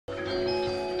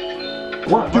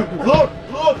What? Dude, look!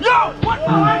 Yo! What?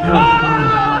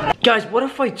 Guys, what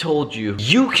if I told you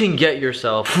you can get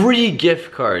yourself free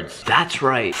gift cards? That's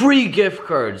right, free gift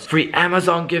cards. Free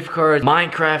Amazon gift cards,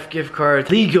 Minecraft gift cards,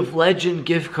 League of Legends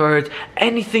gift cards,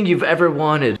 anything you've ever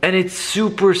wanted. And it's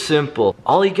super simple.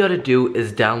 All you gotta do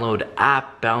is download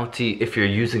App Bounty if you're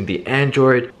using the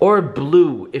Android, or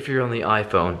Blue if you're on the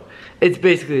iPhone. It's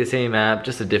basically the same app,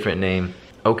 just a different name.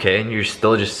 Okay, and you're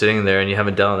still just sitting there and you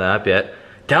haven't downloaded the app yet.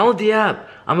 Download the app.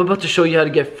 I'm about to show you how to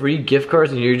get free gift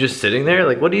cards and you're just sitting there?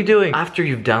 Like, what are you doing? After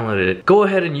you've downloaded it, go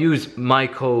ahead and use my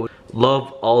code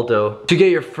LOVEALDO to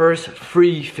get your first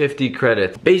free 50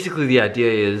 credits. Basically, the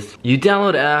idea is you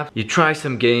download the app, you try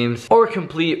some games, or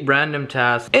complete random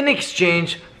tasks in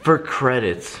exchange for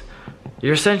credits.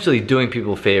 You're essentially doing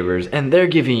people favors and they're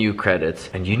giving you credits.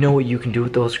 And you know what you can do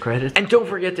with those credits? And don't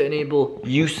forget to enable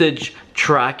usage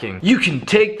tracking. You can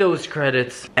take those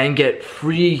credits and get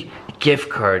free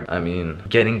gift card. I mean,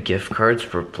 getting gift cards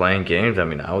for playing games, I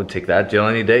mean, I would take that deal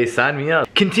any day. Sign me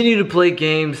up. Continue to play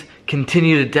games,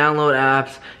 continue to download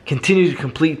apps, continue to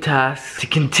complete tasks, to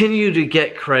continue to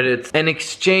get credits and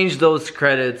exchange those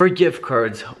credits for gift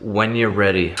cards when you're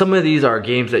ready. Some of these are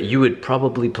games that you would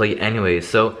probably play anyways,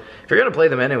 so if you're gonna play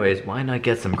them anyways, why not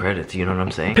get some credits, you know what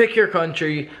I'm saying? Pick your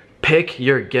country, pick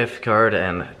your gift card,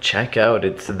 and check out,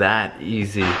 it's that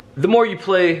easy. The more you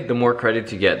play, the more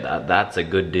credits you get. That's a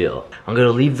good deal. I'm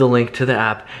gonna leave the link to the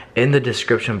app in the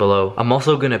description below. I'm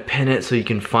also gonna pin it so you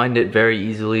can find it very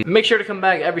easily. Make sure to come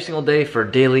back every single day for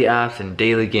daily apps and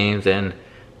daily games and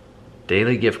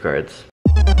daily gift cards.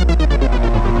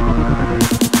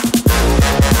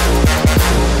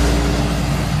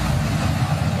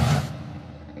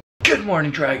 Good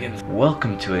morning, dragons.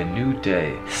 Welcome to a new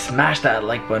day. Smash that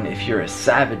like button if you're a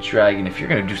savage dragon, if you're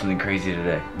gonna do something crazy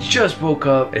today. Just woke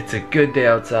up, it's a good day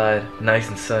outside, nice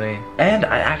and sunny, and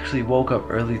I actually woke up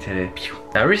early today.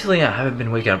 Now recently I haven't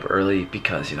been waking up early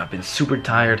because, you know, I've been super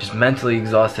tired, just mentally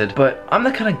exhausted, but I'm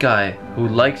the kind of guy who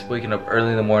likes waking up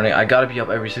early in the morning. I gotta be up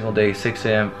every single day, 6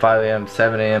 a.m., 5 a.m.,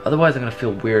 7 a.m. Otherwise I'm gonna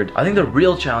feel weird. I think the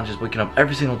real challenge is waking up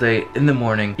every single day in the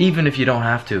morning, even if you don't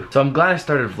have to. So I'm glad I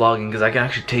started vlogging because I can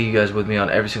actually take you guys with me on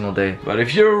every single day. But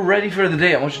if you're ready for the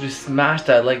day, I want you to smash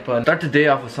that like button, start the day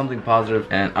off with something positive,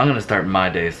 and I'm gonna start my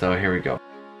day, so here we go.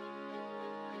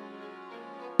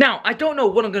 Now, I don't know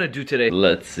what I'm gonna do today.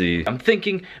 Let's see. I'm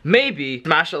thinking maybe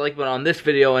smash that like button on this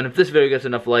video, and if this video gets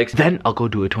enough likes, then I'll go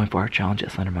do a 24-hour challenge at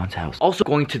Slenderman's house. Also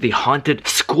going to the haunted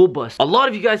school bus. A lot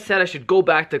of you guys said I should go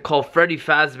back to call Freddy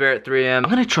Fazbear at 3 a.m. I'm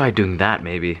gonna try doing that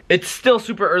maybe. It's still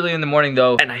super early in the morning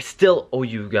though, and I still owe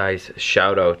you guys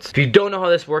shout outs. If you don't know how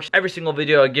this works, every single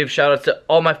video I give shout outs to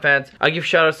all my fans. I give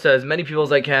shout outs to as many people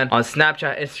as I can on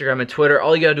Snapchat, Instagram, and Twitter.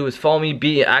 All you gotta do is follow me,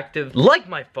 be active, like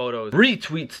my photos,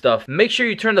 retweet stuff. Make sure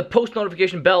you turn the post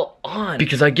notification bell on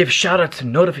because I give shout outs to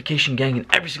Notification Gang in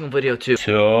every single video too.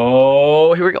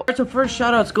 So here we go. Alright, so first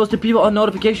shout outs goes to people on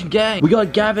Notification Gang. We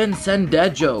got Gavin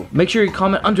Sendejo. Make sure you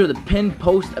comment under the pinned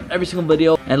post of every single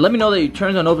video and let me know that you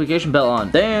turned the notification bell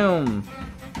on. Damn.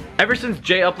 Ever since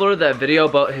Jay uploaded that video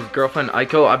about his girlfriend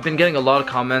Aiko, I've been getting a lot of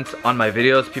comments on my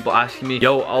videos. People asking me,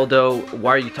 yo Aldo,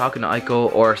 why are you talking to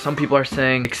Aiko? Or some people are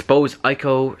saying, expose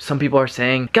Aiko. Some people are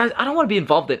saying, guys, I don't want to be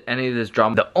involved in any of this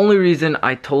drama. The only reason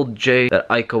I told Jay that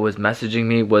Aiko was messaging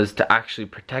me was to actually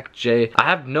protect Jay. I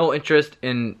have no interest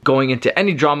in going into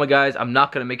any drama, guys. I'm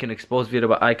not going to make an exposed video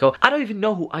about Aiko. I don't even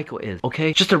know who Aiko is,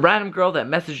 okay? Just a random girl that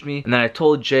messaged me, and then I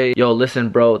told Jay, yo, listen,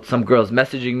 bro, some girl's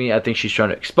messaging me. I think she's trying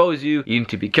to expose you. You need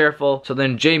to be careful. So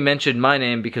then Jay mentioned my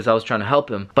name because I was trying to help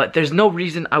him. But there's no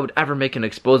reason I would ever make an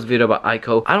exposed video about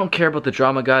Aiko. I don't care about the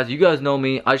drama, guys. You guys know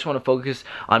me. I just want to focus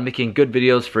on making good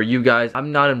videos for you guys.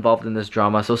 I'm not involved in this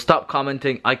drama, so stop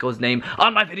commenting Aiko's name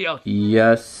on my videos.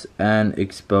 Yes, and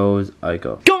expose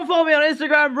Aiko. Go follow me on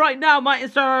Instagram right now. My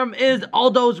Instagram is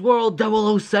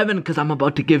AldosWorld007 because I'm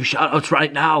about to give shout outs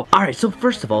right now. Alright, so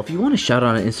first of all, if you want to shout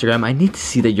out on Instagram, I need to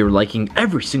see that you're liking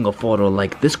every single photo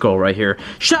like this girl right here.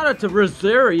 Shout out to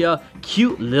Rosaria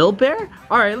Cute Lil Bear.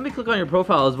 Alright, let me click on your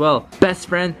profile as well. Best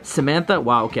friend Samantha.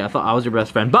 Wow, okay, I thought I was your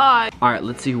best friend. Bye. Alright,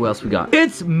 let's see who else we got.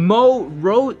 It's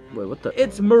Wait, what the?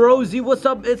 It's Morosi. What's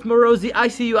up? It's Morosi. I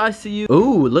see you. I see you.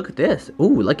 Ooh, look at this.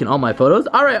 Ooh, liking all my photos.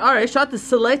 Alright. Shout out to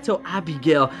Seleto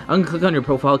Abigail. I'm gonna click on your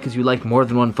profile because you liked more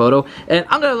than one photo. And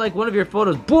I'm gonna like one of your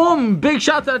photos. Boom! Big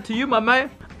shout out to you, my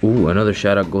man. Ooh, another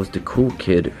shout out goes to Cool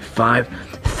Kid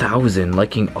 5000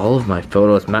 liking all of my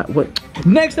photos. Matt, what?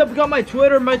 Next up, we got my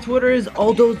Twitter. My Twitter is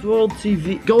AldosWorld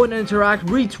TV. Go and interact,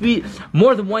 retweet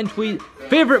more than one tweet,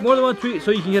 favorite more than one tweet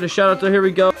so you can get a shout out. So here we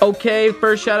go. Okay,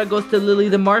 first shout out goes to Lily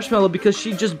the Marshmallow because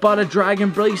she just bought a dragon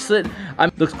bracelet.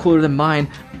 Looks cooler than mine.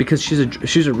 because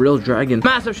she's a real dragon.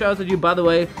 Massive shout out to you, by the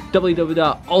way.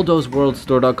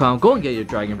 www.aldosworldstore.com. Go and get your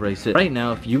dragon bracelet right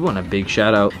now if you want a big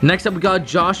shout out. Next up we got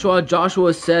Joshua.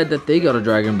 Joshua said that they got a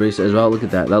dragon bracelet as well. Look at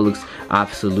that. That looks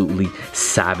absolutely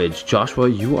savage. Joshua,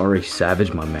 you are a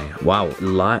savage, my man. Wow.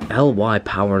 LY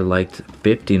Power liked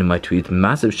 15 of my tweets.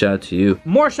 Massive shout out to you.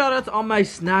 More shout outs on my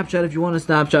Snapchat. If you want a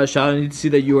Snapchat shout out, I need to see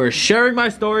that you are sharing my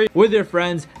story with your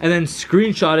friends and then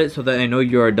screenshot it so that I know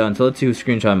you are done. So let's see who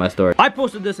screenshot my story. I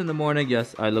posted this in the morning.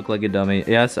 Yes, I look like a dummy.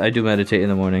 Yes, I do meditate in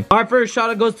the morning. Our first shout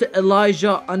out goes to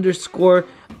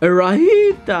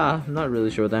Elijah_Arahita. I'm not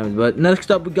really sure what that means, but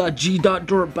next up we got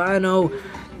G.Dorbano.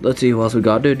 Let's see who else we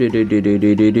got.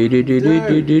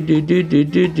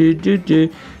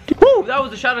 Woo, that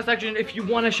was the shout out section. If you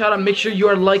want a shout out, make sure you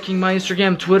are liking my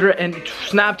Instagram, Twitter, and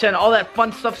Snapchat, and all that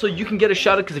fun stuff so you can get a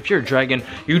shout out, because if you're a dragon,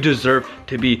 you deserve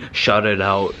to be shouted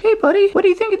out. Hey buddy, what do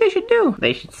you think they should do?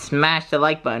 They should smash the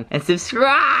like button and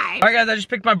subscribe. Alright guys, I just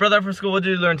picked my brother up from school. What did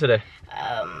you learn today?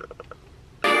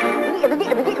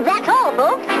 That's all,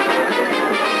 folks.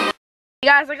 Hey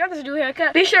guys, I got this new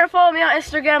haircut. Be sure to follow me on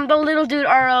Instagram, the little dude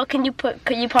RL. Could you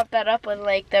pop that up with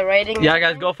like the writing? Yeah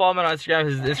guys, go follow me on Instagram.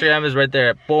 His Instagram is right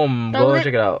there. Boom. Go and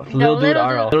check it out. Little dude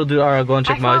RL. Little dude RL. Go and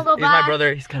check him out. He's my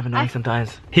brother. He's kind of annoying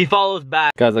sometimes. He follows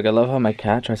back. Guys, like I love how my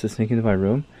cat tries to sneak into my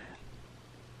room.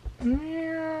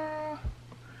 Meow.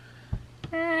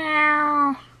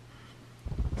 Meow.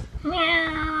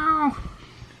 Meow.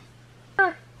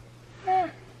 Hey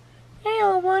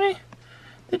little buddy.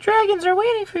 The dragons are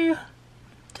waiting for you.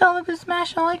 Tell them to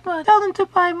smash the like button. Tell them to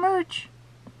buy merch.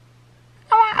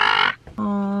 Aww.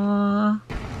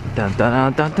 Dun,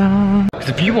 dun, dun, dun. Because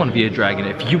if you want to be a dragon,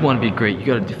 if you want to be great, you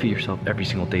gotta defeat yourself every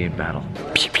single day in battle.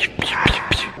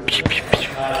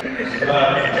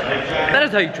 That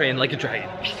is how you train like a dragon.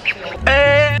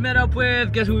 Hey, met up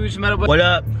with, guess who we just met up with? What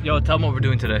up? Yo, tell them what we're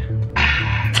doing today.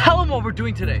 Tell him what we're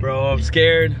doing today. Bro, I'm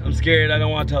scared. I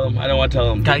don't want to tell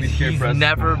him. Guys, he's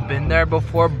never been there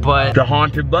before, but the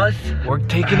haunted bus. We're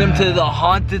taking him to the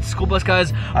haunted school bus,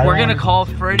 guys. We're gonna call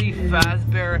Freddy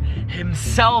Fazbear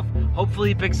himself. Hopefully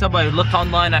he picks up. I looked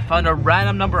online. I found a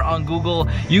random number on Google.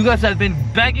 You guys have been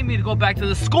begging me to go back to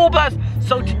the school bus,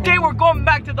 so today we're going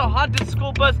back to the haunted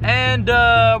school bus, and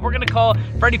we're gonna call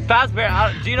Freddy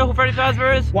Fazbear. Do you know who Freddy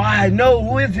Fazbear is? Why? No.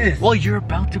 Who is this? Well, you're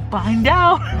about to find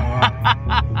out.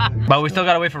 But we still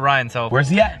gotta wait for Ryan, so. Where's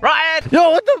he at? Ryan!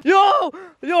 Yo, what the? Yo,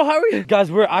 how are you?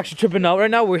 Guys, we're actually tripping out right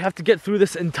now. We have to get through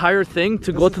this entire thing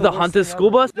to go to the haunted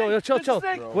school bus. Yo, chill.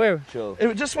 Where? Chill.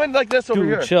 It just went like this over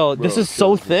here. Dude, chill. This is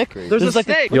so thick. There's a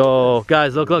snake. Yo,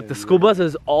 guys, look. The school bus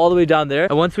is all the way down there.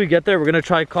 And once we get there, we're gonna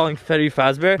try calling Freddy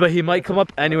Fazbear. But he might come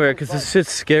up anywhere, because this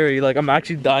shit's scary. Like, I'm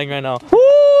actually dying right now.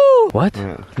 Woo! What?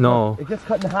 Yeah. No. It gets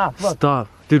cut in half. Look. Stop.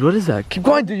 Dude, what is that? Keep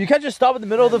going, dude. You can't just stop in the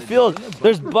middle of the field.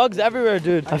 There's bugs everywhere,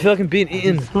 dude. I feel like I'm being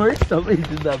eaten. Somebody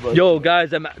did that bug. Yo,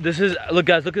 guys, look,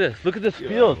 guys, look at this. Look at this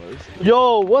field.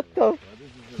 Yo, what the?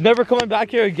 Never coming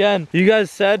back here again. You guys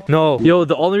said no. Yo,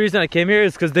 the only reason I came here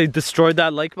is because they destroyed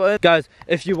that like button. Guys,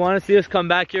 if you want to see us come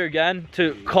back here again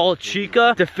to call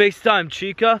Chica, to FaceTime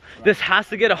Chica, this has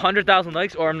to get 100,000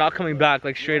 likes or I'm not coming back,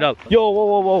 like straight up. Yo,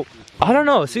 whoa. I don't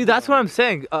know. See, that's what I'm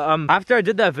saying. After I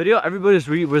did that video,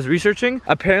 everybody was researching.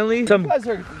 Apparently, some. You guys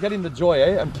are getting the joy,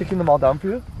 eh? I'm kicking them all down for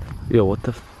you. Yo, what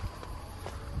the?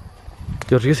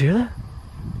 Yo, did you guys hear that?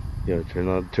 Yo, turn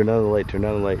on the light. Turn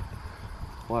on the light.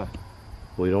 Why?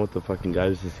 Well, you don't want the fucking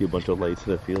guys to see a bunch of lights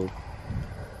in the field.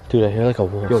 Dude, I hear like a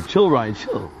wolf. Yo, chill, Ryan,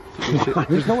 chill.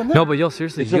 There's no one there. No, but yo,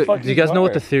 seriously, do you guys know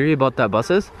what the theory about that bus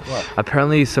is? What?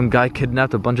 Apparently, some guy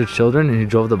kidnapped a bunch of children and he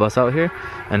drove the bus out here,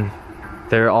 and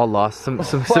they're all lost.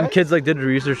 Some kids like did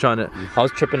research on it. I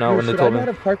was tripping out when they told me. Should I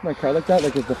not have parked my car like that?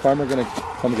 Like, is the farmer gonna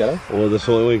come get us? Well, that's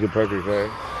the only way you can park your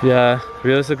car. Yeah,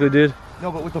 realistically, dude.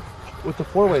 No, but with the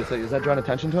four-ways, like, is that drawing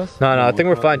attention to us? No, I think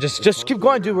we're fine. Just keep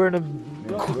going, dude. We're in a.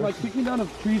 Like kicking down a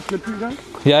tree's good for you guys?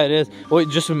 Yeah, it is. Wait,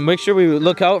 just make sure we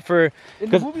look out for. In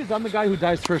the movies, I'm the guy who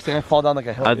dies first and I fall down like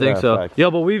a hill. I think so. Fact.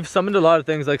 Yo, but we've summoned a lot of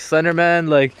things like Slenderman,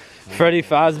 like Freddy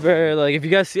Fazbear. Like, if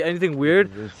you guys see anything weird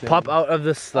pop out of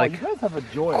this like you guys have a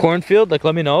joy. cornfield, like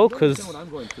let me know, cause. What I'm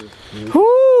going through.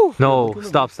 Woo! No,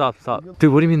 stop.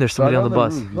 Dude, what do you mean there's somebody on the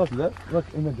bus? Look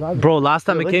in the driveway. Bro, last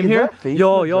time it came here,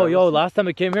 yo, last time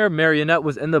it came here, Marionette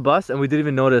was in the bus and we didn't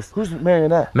even notice. Who's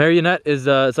Marionette? Marionette is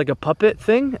it's like a puppet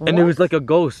thing, and it was like a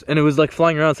ghost, and it was like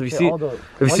flying around. So if you see,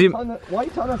 why are you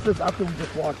telling us this after we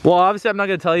just walked? well, obviously I'm not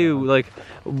gonna tell you like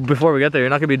before we get there. You're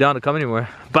not gonna be down to come anymore.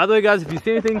 By the way, guys, if you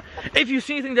see anything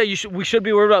that we should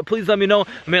be worried about, please let me know.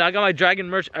 I mean, I got my dragon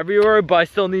merch everywhere, but I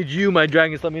still need you, my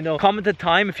dragons. Let me know. Comment the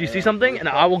time if you see something, and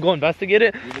I will go investigate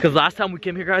it. Because last time we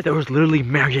came here, guys, there was literally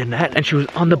Marionette and she was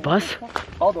on the bus.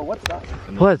 Aldo, what's that?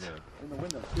 What? In the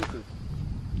window. Seriously.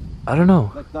 I don't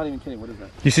know. Like, not even kidding. What is that?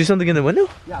 You see something in the window?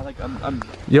 Yeah, like I'm.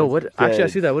 Yo, what? Actually, I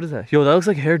see that. What is that? Yo, that looks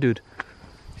like hair, dude.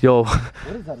 Yo.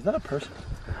 What is that? Is that a person?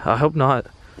 I hope not.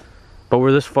 But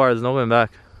we're this far. There's no going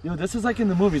back. Yo, this is like in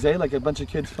the movies, eh? Like a bunch of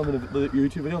kids filming a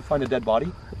YouTube video, find a dead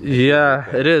body. Yeah,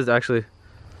 it is actually.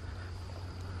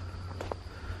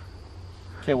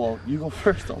 Okay, well, you go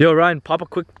first. Though. Yo, Ryan, pop a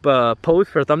quick pose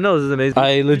for a thumbnail. This is amazing.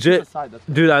 I legit,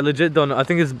 dude, I legit don't know. I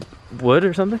think it's wood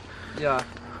or something. Yeah.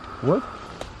 What?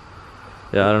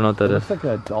 Yeah, I don't know what that is. Looks like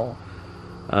a doll.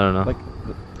 I don't know.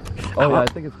 Like, oh yeah, I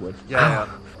think it's wood. Yeah.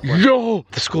 Yo,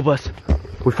 the school bus.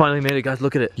 We finally made it, guys.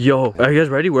 Look at it. Yo, are you guys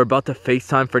ready? We're about to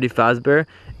FaceTime Freddy Fazbear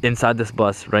inside this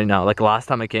bus right now. Like last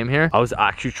time I came here, I was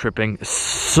actually tripping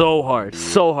so hard,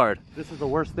 so hard. This is the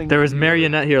worst thing. There was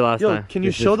Marionette here last time. Can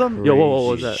you show them? Yo,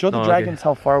 what was that? Show the dragons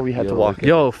how far we had to walk.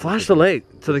 Yo, flash the light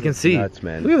so they can see. Nuts,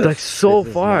 man. Look at Like so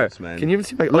far. Nuts, man. Can you even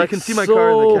see my? Like, you can see my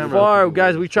car in the camera. So far,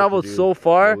 guys. We traveled so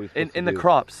far. In the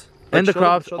crops. In the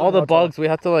crops, all the bugs. We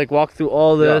have to like walk through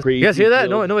all this. You guys hear that?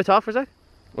 No, we talk for a sec.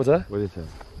 What's that? What is that?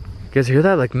 You guys hear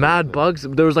that? Like mad bugs.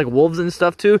 There was like wolves and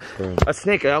stuff too. A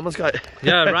snake. I almost got.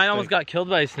 Yeah, Ryan almost got killed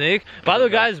by a snake. By the way,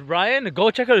 guys, Ryan, go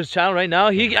check out his channel right now.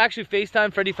 He actually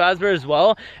FaceTimed Freddy Fazbear as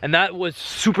well, and that was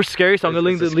super scary. So I'm gonna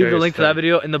leave the link to that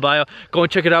video in the bio. Go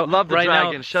and check it out. Love the right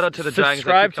dragon. now. Shout out to the dragon.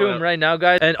 Subscribe to him right now,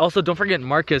 guys. And also don't forget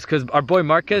Marcus, because our boy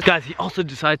Marcus, guys, he also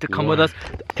decided to come with us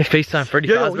to FaceTime Freddy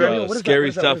Fazbear. What is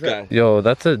Scary that? stuff, guys. Yo,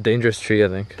 that's a dangerous tree, I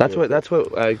think. That's what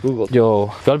I googled. Yo,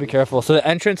 gotta be careful. So the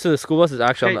entrance to the school bus is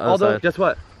actually on the other side. Guess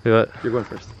what? What? You're going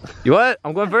first. You what?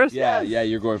 I'm going first? Yeah,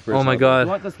 you're going first. Oh my god. You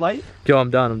want this light? Yo,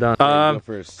 I'm down. Yeah, you go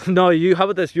first. No, how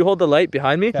about this? You hold the light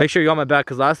behind me. Make sure you're on my back,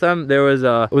 because last time there was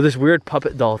this weird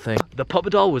puppet doll thing. The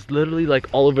puppet doll was literally like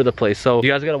all over the place. So you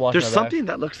guys gotta watch. There's something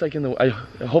that looks like in the. I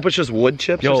hope it's just wood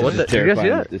chips. Yo, what's that? Did you guys see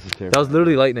that? This is terrifying. That was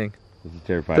literally lightning. This is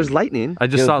terrifying. There's lightning. I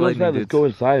just saw lightning. Let's go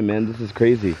inside, man. This is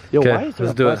crazy. Yo, Okay, why is there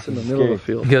let's a do bus it. in the middle of the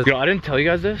field? Yo, I didn't tell you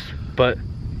guys this, but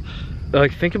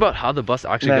like think about how the bus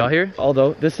actually got here.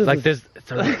 Although this is Like this.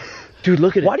 Dude,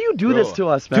 look at it. Why do you do this to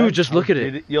us, man? Dude, just look at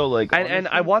it. Yo, like, And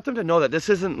I want them to know that this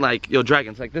isn't like, yo,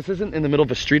 dragons, like this isn't in the middle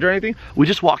of a street or anything. We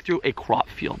just walked through a crop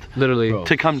field. Literally.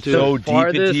 To come to. So deep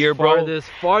into here, bro.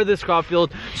 Farthest crop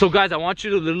field. So guys, I want you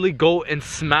to literally go and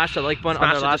smash the like button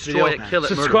on the last video. Kill it,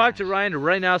 Subscribe to Ryan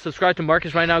right now. Subscribe to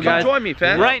Marcus right now, guys. Come join me,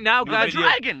 fam. Right now, guys.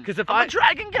 Dragon. Because if I'm a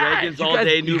dragon guy. Dragons all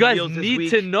day, new you guys videos this need week.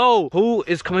 to know who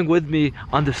is coming with me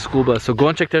on the school bus. So go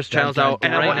and check their channels out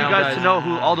And I right want now, you guys to know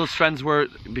who all those friends were,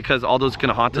 because all those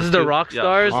gonna haunt us. This is the too. rock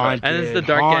stars, and this is the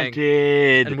dark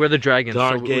gang, and we're the dragons.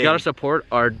 So we gotta support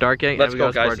our dark gang. Let's and we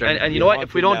go, gotta support guys. our dragons. And you know what?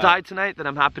 If we don't die tonight, then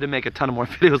I'm happy to make a ton of more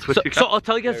videos with you guys. So I'll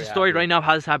tell you guys the story right now of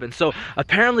how this happened. So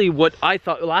apparently what I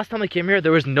thought, last time I came here,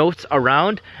 there was notes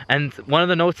around, and one of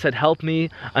the notes said help me,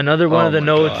 another one of the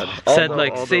notes said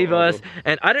like save us,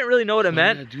 and I didn't really know what it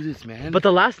meant. Do this, man. But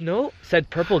the last note said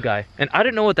purple guy, and I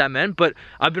didn't know what that meant, but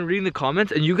I've been reading the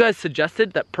comments, and you guys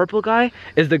suggested that purple guy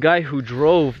is the guy who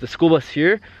drove the school bus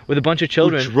here with a bunch of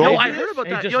children. No, I heard about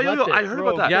that. Yo, I heard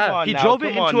about that. Yeah, he drove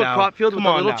it into a crop field with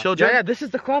the little children. Yeah, this is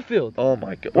the crop field. Oh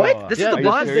my god. What? This is the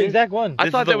bus? The exact one.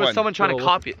 I thought there was someone trying to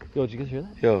copy it. Yo, did you guys hear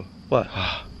that? Yo. What?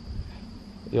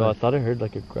 Yo, I thought I heard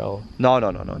like a growl. No.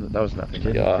 That was nothing.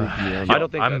 Yeah. I don't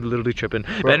think I'm literally tripping.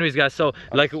 But anyways, guys, so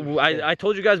like I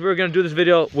told you guys we were gonna do this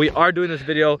video. We are doing this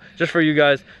video just for you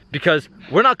guys because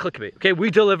we're not clickbait. Okay,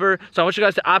 we deliver. So I want you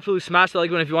guys to absolutely smash the like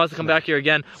button if you want us to come back here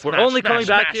again. We're only coming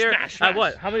back here at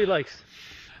what? How many likes?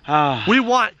 We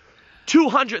want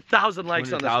 200,000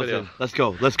 likes on this video. Let's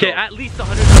go. Okay, at least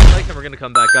 100,000 likes and we're gonna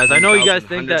come back, guys. I know you guys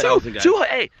think that.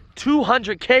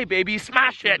 200K, baby,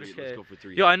 smash it. Let's go for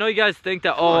 3. Yo, I know you guys think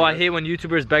that, oh, I hate when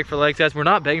YouTubers beg for likes, guys. We're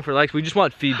not begging for likes. We just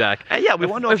want feedback. Yeah, we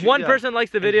want to know if one person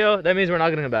likes the video, that means we're not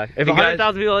gonna come back. If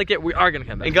 100,000 people like it, we are gonna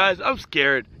come back. And guys, I'm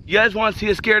scared. You guys want to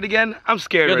see us scared again? I'm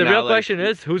scared right now. The real question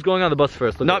is, who's going on the bus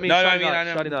first? Not me.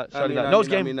 Nose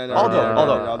game.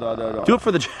 Aldo. Do it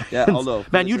for the Dragons. Yeah, Aldo.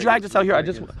 Man, you dragged us out here.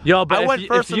 Yo, but I went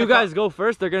first if you guys go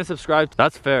first, they're gonna subscribe.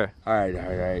 That's fair. All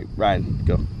right. Ryan,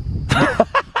 go.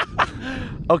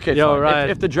 Okay, yo, fine. Ryan.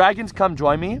 If the Dragons come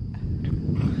join me,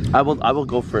 I will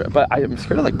go for it. But I am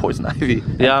scared of like poison ivy.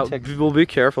 Yeah, we'll be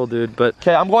careful, dude. But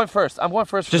okay, I'm going first.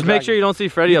 Just make sure you don't see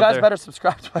Freddy up there. You guys better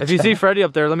subscribe to my If you see Freddy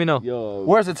up there, let me know. Yo.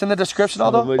 Where is it? It's in the description,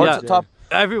 Aldo? Or it's at the top?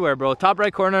 Everywhere, bro. Top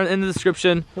right corner in the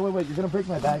description. Hey, wait. You're gonna break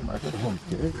my bag, Marcus.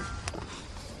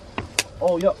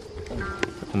 Oh, yo.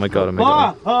 Oh my god,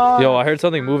 Yo, I heard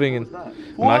something moving in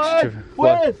Max.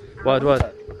 What? Why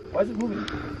is it moving?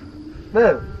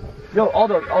 Man. Yo,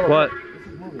 Aldo. What?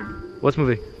 This is moving. What's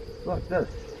moving? Look, this.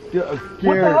 What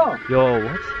the hell? Yo,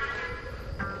 what?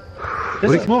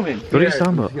 This is moving. What are you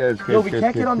talking about? Yo, we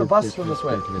can't get on the bus from this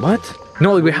way. What?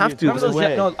 No, we have to. Remember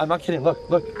those no, I'm not kidding. Look,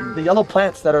 the yellow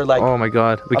plants that are like. Oh my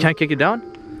god, we can't kick it down?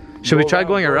 Should we try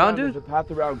going around, dude?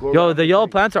 Yo, the yellow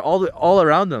plants are all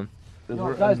around them.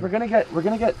 No, guys, we're gonna get.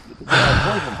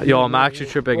 Yo, I'm actually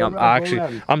tripping.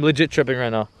 I'm legit tripping right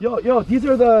now. Yo, these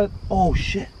are the. Oh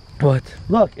shit. What?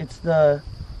 Look, it's the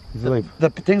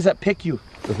things that pick you.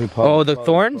 Oh, the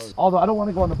thorns? Although I don't want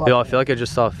to go on the bus. Yo, I feel like I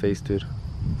just saw a face, dude.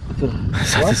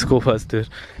 It's at the school bus, dude.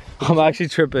 I'm actually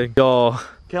tripping. Yo.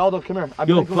 Okay, Aldo, come here.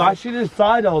 Yo, flash it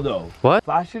inside, Aldo. What?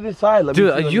 Flash it inside. Let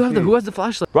dude, me see, you have the. Who has the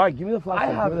flashlight? Right, give me the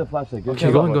flashlight. Give me the flashlight.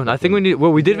 Okay, go on. I think we need.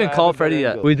 Well, we didn't even call Freddy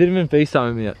yet. We didn't even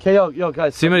FaceTime him yet. Okay, yo,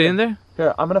 guys. See anybody in there?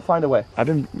 Here, I'm gonna find a way. I've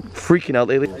been freaking out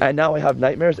lately, and now I have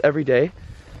nightmares every day.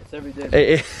 It's every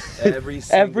day.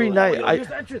 Every night.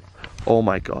 Oh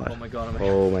my god. Oh my god.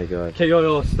 Oh my god. Okay,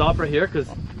 yo, stop right here, cause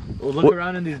we'll look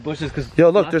around in these bushes, cause. Yo,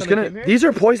 look, there's these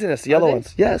are poisonous, the yellow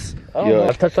ones. Yes. Oh,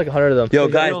 I've touched like 100 of them. Yo,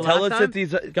 guys, tell us if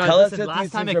these. Tell us if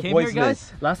these things are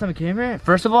poisonous. Last time I came here,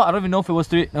 first of all, I don't even know if it was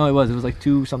 3. No, it was like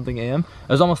 2 something a.m.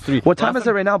 It was almost 3. What time is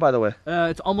it right now, by the way?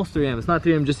 It's almost 3 a.m. It's not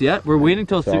 3 a.m. just yet. We're waiting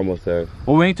till 3. Almost there.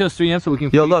 We're waiting till 3 a.m. so we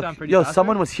can. Yo, look. Yo,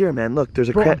 someone was here, man. Look, there's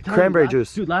a cranberry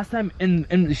juice. Dude, last time in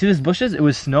you see these bushes, it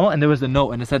was snow and there was a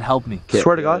note and it said "Help me."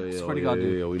 Swear to God. Swear to God,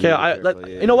 dude.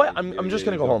 Okay, you know what? I'm just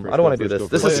gonna go home. I don't want to do this.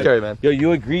 This is scary, man. Yo,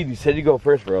 you agreed. You said you go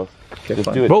first, bro. Let's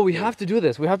do it. Bro, we have to do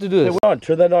this. We have to do this. Hey,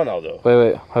 turn that on, Aldo.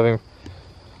 Wait, having.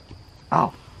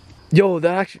 Ow. Yo,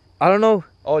 that actually. I don't know.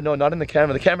 Oh no, not in the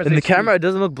camera. The camera's in the camera, it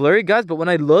doesn't look blurry, guys. But when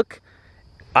I look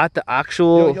at the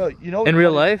actual, you know, in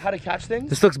real life, how to catch things.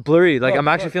 This looks blurry. Like I'm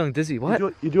actually feeling dizzy. What?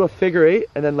 You do a figure 8,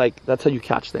 and then like that's how you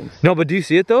catch things. No, but do you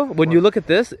see it though? When you look at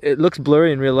this, it looks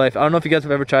blurry in real life. I don't know if you guys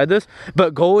have ever tried this,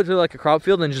 but go to like a crop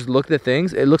field and just look at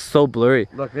things. It looks so blurry.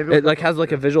 Look, maybe it like has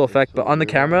like a visual effect, but on the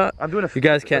camera, you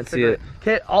guys can't see it.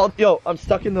 Okay, yo, I'm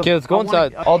stuck in the. Okay, let's go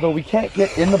inside. Although we can't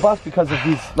get in the bus because of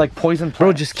these like poison plants.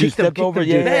 Bro, just keep them over,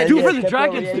 dude. Do it for the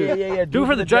dragons, dude. Yeah. Do it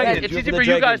for the dragons. It's easy for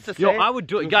you guys to say. Yo, I would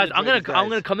do it, guys. I'm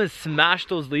gonna come and smash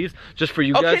those leaves just for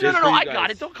you guys. Okay, no, I got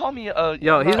it. Don't call me.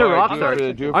 Yo, he's a rock star.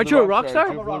 Aren't you a rock star?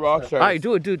 Do it for the rock stars. Alright,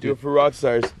 do it, dude. Do it for rock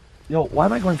stars. Yo, why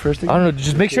am I going first again? I don't know.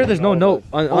 Just make sure there's no note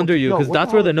under you, because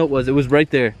that's where the note was. It was right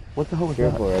there. What the hell was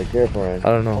that? Careful, right? I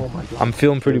don't know. I'm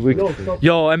feeling pretty weak.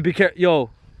 Yo, and be careful. Yo,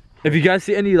 if you guys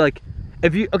see any like,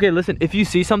 listen. If you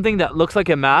see something that looks like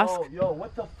a mask. Yo,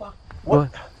 what the fuck?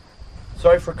 What?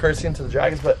 Sorry for cursing to the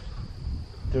dragons, but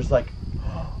there's like.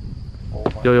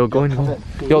 Yo, go in.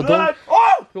 Yo, don't.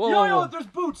 Yo, there's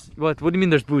boots. What do you mean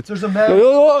there's boots? There's a man.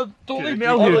 Yo, don't leave me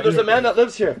out here. There's a man that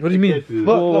lives here. What do you mean?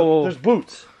 Look, there's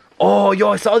boots. Oh, yo,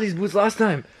 I saw these boots last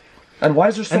time. And why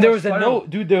is there so much And there was a note,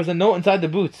 dude, there was a note inside the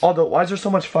boots. Although, why is there so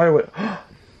much firewood?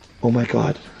 Oh my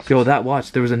god. Yo, that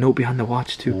watch, there was a note behind the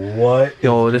watch too. What?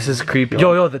 Yo, this is creepy.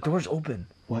 Yo, the door's open.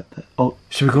 What the? Oh,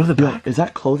 should we go to the back? Is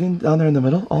that clothing down there in the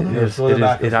middle? Aldo? It is.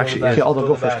 It actually is. Okay, Aldo,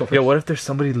 go first. Yo, what if there's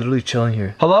somebody literally chilling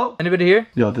here? Hello? Anybody here?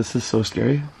 Yo, this is so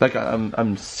scary. Like,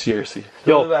 I'm seriously.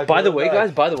 Yo, by the way,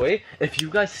 guys, if you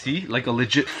guys see like a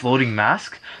legit floating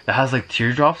mask that has like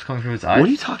teardrops coming from its eyes. What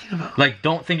are you talking about? Like,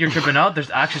 don't think you're tripping out.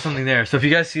 There's actually something there. So if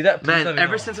you guys see that, please let me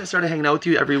know. Since I started hanging out with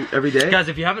you every day. Guys,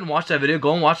 if you haven't watched that video,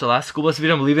 go and watch the last school bus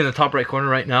video. I'm leaving in the top right corner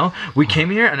right now. We came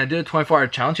here and I did a 24-hour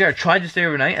challenge here. I tried to stay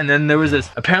overnight, and then there was this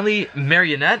apparently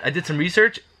marionette. I did some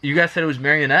research. You guys said it was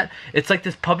marionette. It's like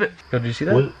this puppet. Yo, did you see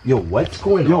that? What? Yo, what's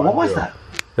going on? Yo, what was that?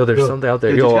 Yo, there's something out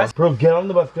there. Yo, bro, get on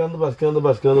the bus, get on the bus, get on the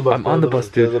bus, get on the bus. I'm on the bus,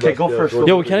 dude. Okay, go first.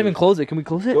 Yo, we can't even close it. Can we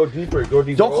close it? Go deeper, go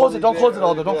deeper. Don't close it,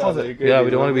 Aldo. Don't close it. Yeah,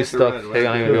 we don't want to be stuck. Hang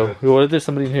on, yo. What if there's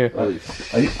somebody in here?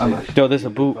 Yo, there's a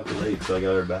boot. So I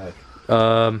got her back.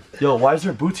 Yo, why is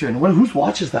there boots here? And whose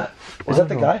watch is that? Is that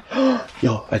the guy?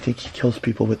 Yo, I think he kills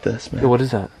people with this, man. Yo, what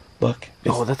is that? Look.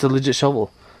 Oh, that's a legit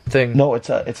shovel thing. No, it's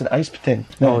an ice thing.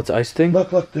 No, it's an ice thing?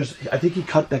 Look, I think he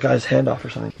cut that guy's hand off or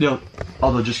something. Yo,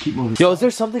 Aldo, just keep moving. Yo, is there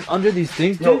something under these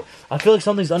things, dude? Yo, I feel like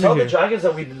something's under here. here. Tell the dragons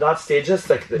that we did not stage this.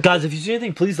 Guys, if you see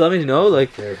anything, please let me know.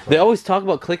 Like, they always talk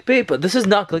about clickbait, but this is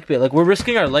not clickbait. Like, we're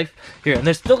risking our life here, and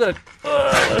they're still gonna.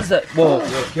 What is that? Whoa.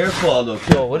 Yo, careful, Aldo.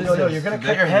 Yo, what is this? Yo, you're gonna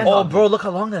cut your hand off. Oh, bro, look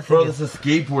how long that thing Bro, is. there's a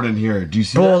skateboard in here. Do you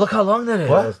see that? Bro, look how long that is.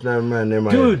 What? Never mind.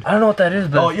 Dude, I don't know what that is,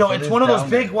 but. Oh, yo, it's one of those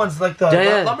big ones like the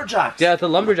lumberjacks. Yeah, it's a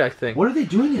lumberjack thing. What are they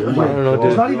doing here? I don't know, dude.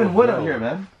 There's not even wood out here,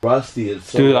 man. Rusty.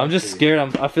 It's so Dude, I'm just scared.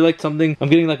 I feel like something. I'm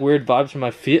getting like weird vibes from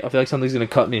my feet. I feel like something's gonna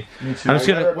cut me. Me too. I'm just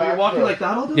gonna. Wait, you're walking like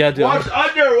that, Aldo? Yeah, dude.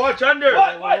 Watch under.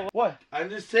 What? I'm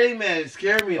just saying, man. It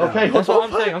scared me now. Okay, That's what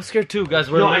I'm saying. I'm scared too, guys.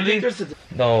 We're Yo, I literally. think there's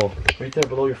No. right there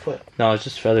below your foot. No, it's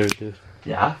just feathers, dude.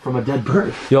 Yeah, from a dead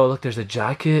bird. Yo, look, there's a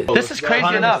jacket. This is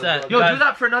crazy enough. 100%. Yo, Guys- do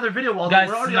that for another video. While Guys,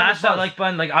 we're already smash that like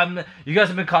button. Like you guys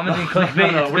have been commenting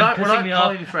clickbait. no, It's we're been not pissing me off.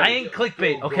 calling you Freddy. I ain't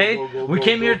clickbait, okay? We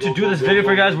came here to do this video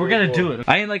for you guys. We're gonna do it.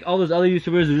 I ain't like all those other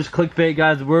YouTubers who just clickbait,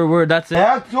 guys. We're that's it.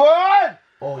 That's one.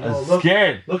 Oh, yo, I'm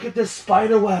scared. Look at this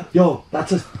spider web. Yo, I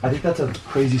think that's a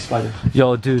crazy spider.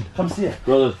 Yo, dude, Come see it.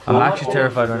 Bro, I'm actually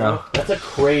terrified right now. That's a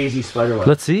crazy spider web.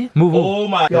 Let's see. Move. oh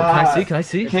my Yo, god. can I see? Can I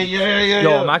see? Okay, yeah.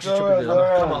 Yo, I'm actually tripping.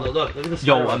 Come on, look at this.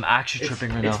 Yo, I'm actually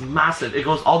tripping right It's now. massive. It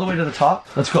goes all the way to the top.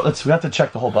 Let's go. We have to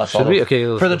check the whole bus. Should we?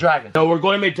 Okay. For the dragon. No, we're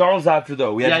going to McDonald's after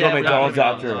though. We have to go to McDonald's we're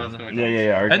after. going to McDonald's.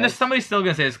 Yeah. And there's somebody still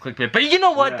gonna say it's clickbait. But you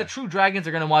know what? Yeah. The true dragons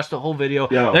are gonna watch the whole video.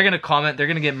 Yo. They're gonna comment. They're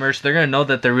gonna get merch. They're gonna know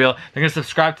that they're real. They're gonna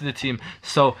subscribe to the team.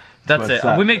 So that's it.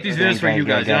 We make these videos for you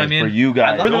guys. You know what I mean? For you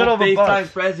guys. We're in the middle of a bus.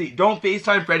 Freddy. Don't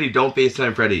FaceTime Freddy. Don't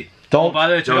FaceTime Freddy. Oh, by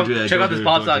the way, Don't do that, check don't out this do it,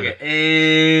 pop don't do socket.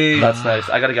 Hey. That's nice.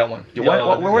 I gotta get one. Yo,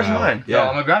 Where's mine? Yo,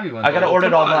 I'm gonna grab you one. I gotta order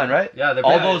it online, right? Yeah, they're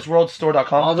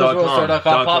AldosWorldStore.com. AldosWorldStore.com.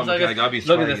 Pop I socket. gotta be Look at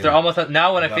smart this. here. They're almost up.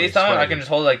 Now when I Gotta be FaceTime, smart I can here. just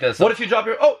hold it like this. What if you drop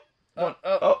your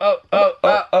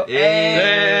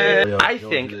Hey. I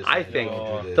think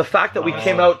the fact that we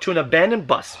came out to an abandoned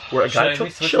bus where a guy took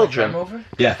children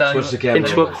Yeah, switch the camera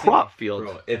into a over. crop field.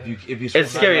 Bro, if you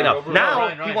It's scary enough. Now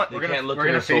Ryan, he want. we're They gonna can't look we're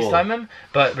in gonna your soul. FaceTime him,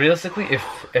 but realistically,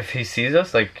 if he sees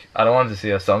us, like I don't want him to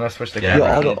see us, so I'm gonna switch the Yeah,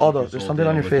 camera. Yo, Aldo, there's something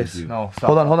on your face. No, stop.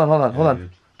 Hold on.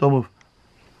 Don't move.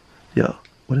 Yo,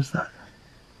 what is that?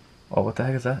 Oh, what the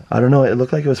heck is that, I don't know. It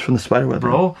looked like it was from the spider web.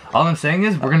 bro? All I'm saying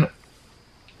is we're gonna.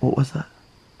 What was that?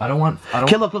 I don't want.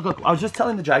 Okay, look. I was just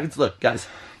telling the dragons, look, guys.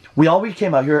 We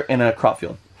came out here in a crop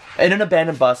field. In an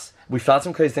abandoned bus. We found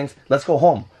some crazy things. Let's go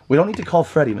home. We don't need to call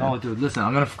Freddy, man. No, dude, listen.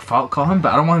 I'm gonna call him,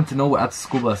 but I don't want him to know we're at the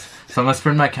school bus. So I'm gonna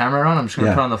spin my camera around. I'm just gonna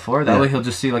Yeah. put it on the floor. That Yeah. way he'll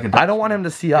just see like a. Dark I don't want him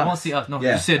to see He us. won't see us. No, Yeah,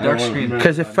 he'll just see a I dark don't want screen. him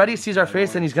Because if Freddy sees our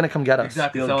face, then he's gonna come get us.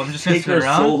 Exactly. Yo, So I'm just gonna take sit our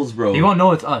around. souls, bro. He won't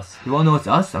know it's us. He won't know it's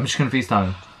us. I'm just gonna FaceTime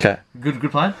him. Okay.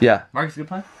 Good plan. Yeah. Marcus, good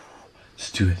plan.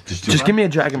 Just do it. Just give me a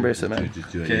dragon bracelet, man.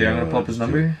 Just do it. Okay, I'm gonna pull up his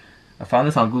number. I found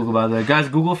this on Google, by the way. Guys,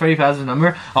 Google Freddy Fazbear's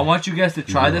number. I want you guys to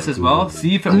try this as well.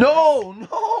 See if it. No,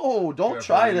 don't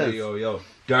try this. Yo.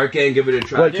 Dark Gang, give it a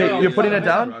try. Wait, you're putting it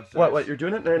down? What? You're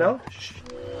doing it right now?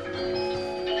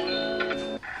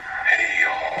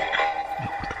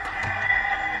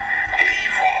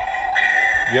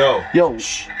 Yo,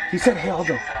 shh. He said, hey,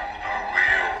 Aldo.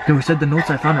 Yo, he said the notes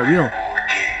I found are real.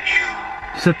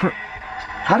 He said,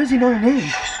 How does he know your name?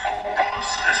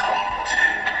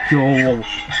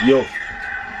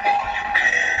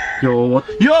 yo, what?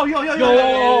 Yo.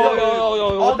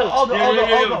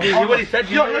 Aldo. Hear what he said?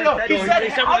 Yo. He said,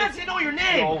 how does he know your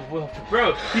name?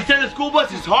 Bro, he said the school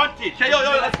bus is haunted. Okay, yo,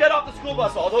 let's get off the school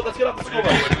bus, Aldo. Let's get off the school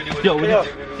bus. Yo,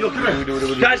 Yo, come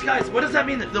here. Guys, what does that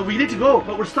mean? That we need to go,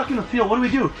 but we're stuck in the field. What do we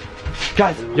do?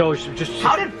 Guys, yo, just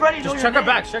how did Freddy know just your check our name?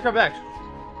 backs. Check our backs.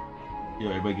 Yo,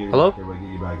 everybody get Hello? Everybody get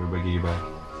your back. Everybody get your back.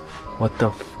 What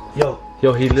the? Yo,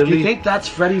 He do you literally. think that's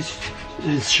Freddy's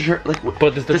his shirt? Like,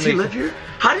 But this does he doesn't live make here?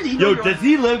 How did he know? Yo, your- does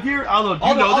he live here? Aldo, do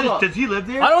you know Aldo. this? Does he live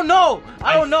there? I don't know.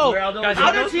 I don't know. swear, Aldo, Guys,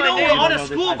 How knows does he my know name. we're on a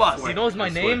school bus? He knows my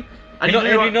name. I He, know, knew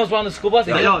and you he were- knows we're on the school bus.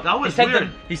 Yo, that was he said weird.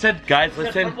 he said, Guys, Said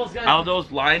listen. purple's guys.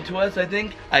 Aldo's lying to us, I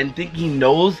think. I think he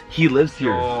knows he lives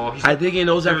here. Oh, he I think he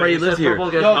knows that Freddy he said lives here. purple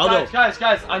guys. Yo, Aldo.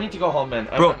 guys, I need to go home, man.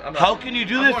 Bro, I'm not- how can you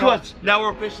do this to us? Now we're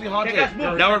officially haunted. Hey, guys,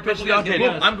 move. Now we're officially haunted.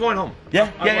 Move. I'm going home.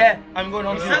 Yeah. I'm going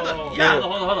home too. Yeah.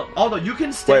 Hold on. Aldo, you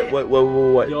can stay. What?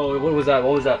 Yo, what was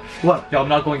that? What? Yo, I'm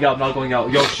not going out.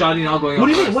 Yo, Shadi not going out.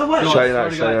 What do you mean? What? Yo, Shadi I not, swear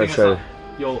to God, Shadi I not, think I saw- Shadi.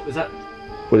 Yo, is that?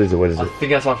 What is it? I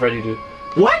think I saw Freddy, dude.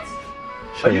 What?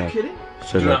 Are you up. kidding?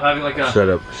 Shut Dude, I'm having like a. Shut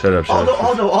up.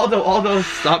 Aldo.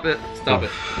 Stop it.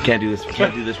 We can't do this. We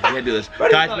can't do this.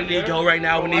 Guys, we need to go right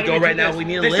now. We need to go right now. We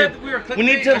need to They live. said we were clickbait. We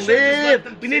need to I should've just let live.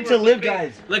 them We say need we're to live, clickbait.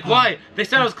 guys. Like why? They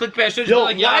said I was clickbait. I should Yo, just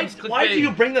like, yeah, it's why do you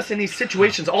clickbait. bring us in these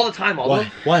situations all the time, Aldo?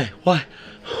 Why?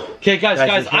 Okay, guys, I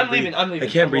can't I'm breathe. leaving. I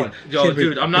can't breathe. Yo,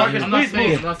 dude, I'm not Marcus, staying.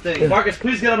 please I'm not staying. Marcus,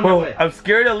 please get out of my way. I'm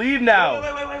scared to leave now.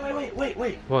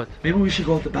 Wait. What? Maybe we should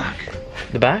go at the back.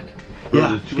 The back?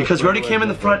 Yeah, because we already came in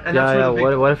the front, and that's where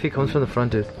the big... What if he comes from the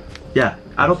front, dude? Yeah,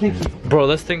 I don't think... Bro,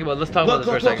 let's talk about this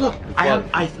for a second.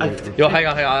 Yo, hang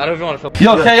on. I don't even want to film.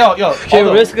 Yo. Okay,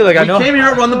 Aldo, basically, like I know. We came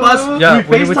here, we're on the bus. Yeah, we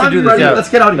we need to FaceTimed do you this. already. Yeah, Let's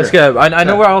get out of here. Let's get. I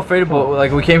know we're all afraid, but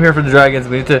like we came here for the dragons.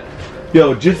 We need to.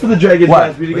 Yo, just for the dragons, What?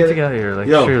 guys, we We need need to to get. get out of here. Like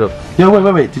Yo. straight up.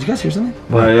 Yo, wait. Did you guys hear something?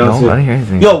 What? I No, also- I didn't hear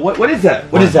anything. Yo, what is that?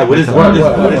 What is that? What is that?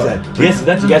 What is that? Yes,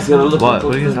 that's you guys gotta look. What?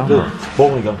 What are you guys talking about? Oh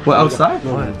my god. What, outside?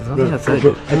 What? There's nothing outside.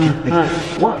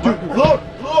 Look!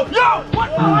 Yo!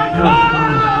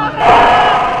 What?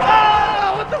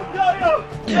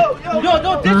 Yo,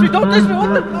 don't Don't diss me, don't diss me.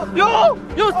 What the?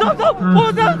 Yo, stop.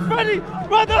 Oh, that's Freddy.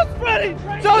 Bro, that's Freddy.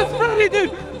 That's Freddy,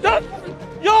 dude. That's,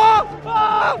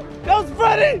 that was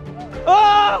Freddy.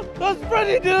 That's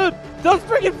Freddy, dude. That's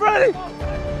freaking Freddy.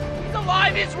 He's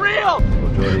alive, he's real.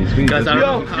 Guys, I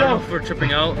don't know if we're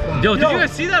tripping out. Yo, did you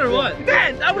guys see that or what?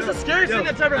 Man, that was the scariest thing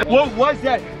that's ever happened. What was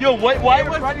that? Yo, why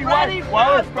was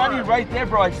Freddy right there,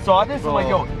 bro? I saw this. I'm like,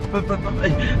 yo,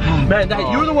 man,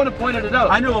 you were the one who pointed it out.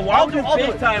 I know. Why would you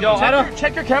FaceTime? Yo,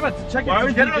 check your camera. Check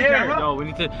your camera. No, we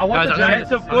need to. I want to check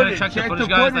the footage. Check the footage,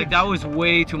 guys. Like that was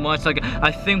way too much. Like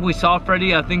I think we saw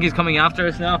Freddy. I think he's coming after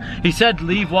us now. He said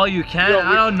leave while you can.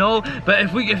 I don't know, but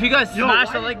if you guys smash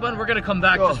the like button, we're gonna come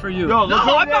back just for you. No,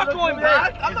 I'm not going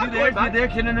back. I'm not going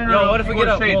back. No, what if we get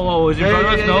up? Whoa, is he in front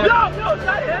of us? No, it's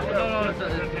not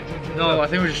him. No, I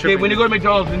think we're just tripping. When you go to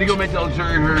McDonald's,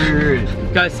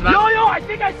 guys, smash. Yo, I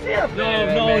think I see him. No.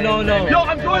 Yo,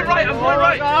 I'm going right. Yo, we're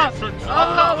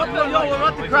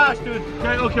about to crash, dude.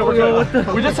 Okay, we're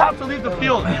good. We just have to leave the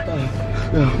field.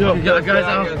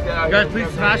 Guys, please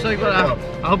smash like button.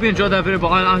 I hope you enjoyed that video, but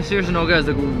on a serious note, guys,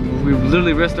 like we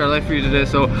literally risked our life for you today.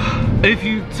 So if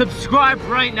you subscribe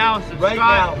right now,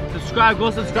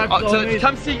 go subscribe.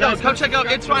 Come see, guys, come check out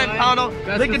It's Ryan Pownell.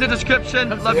 Link in the description.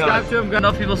 Subscribe to him. Got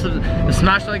enough people to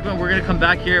smash the like button. We're gonna come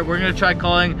back here. We're gonna try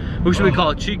calling. Who should we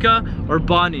call? Chica or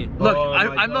Bonnie? Look,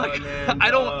 I'm like,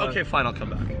 I don't. Okay, fine, I'll come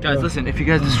back. Guys, listen. If you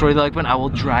guys destroy the like button, I will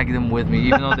drag them with me,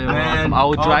 even though they won't come. I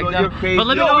will drag them. But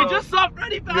let me know. We just saw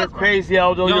Freddy Fazbear. You're crazy,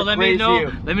 Aldo. Yo, let me know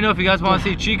if you guys want to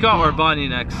see Chica or Bonnie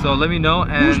next. So let me know.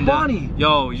 And who's Bonnie?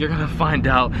 Yo, you're gonna find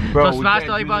out. Bro, so smash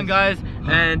the like button, guys,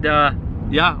 and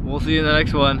yeah, we'll see you in the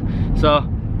next one. So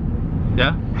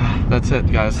yeah, that's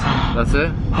it, guys. That's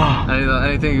it.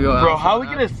 Anything you go? Bro, how are we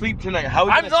gonna sleep tonight? How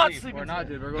are we gonna sleep? We're not,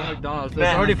 dude. We're going to McDonald's. It's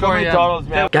already 4 a.m.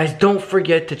 man. Guys, don't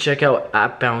forget to check out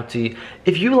App Bounty.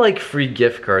 If you like free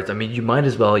gift cards, I mean, you might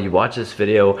as well. You watch this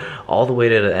video all the way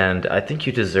to the end. I think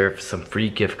you deserve some free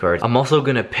gift cards. I'm also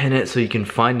gonna pin it so you can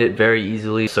find it very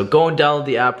easily. So go and download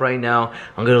the app right now.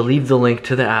 I'm gonna leave the link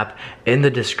to the app in the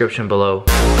description below.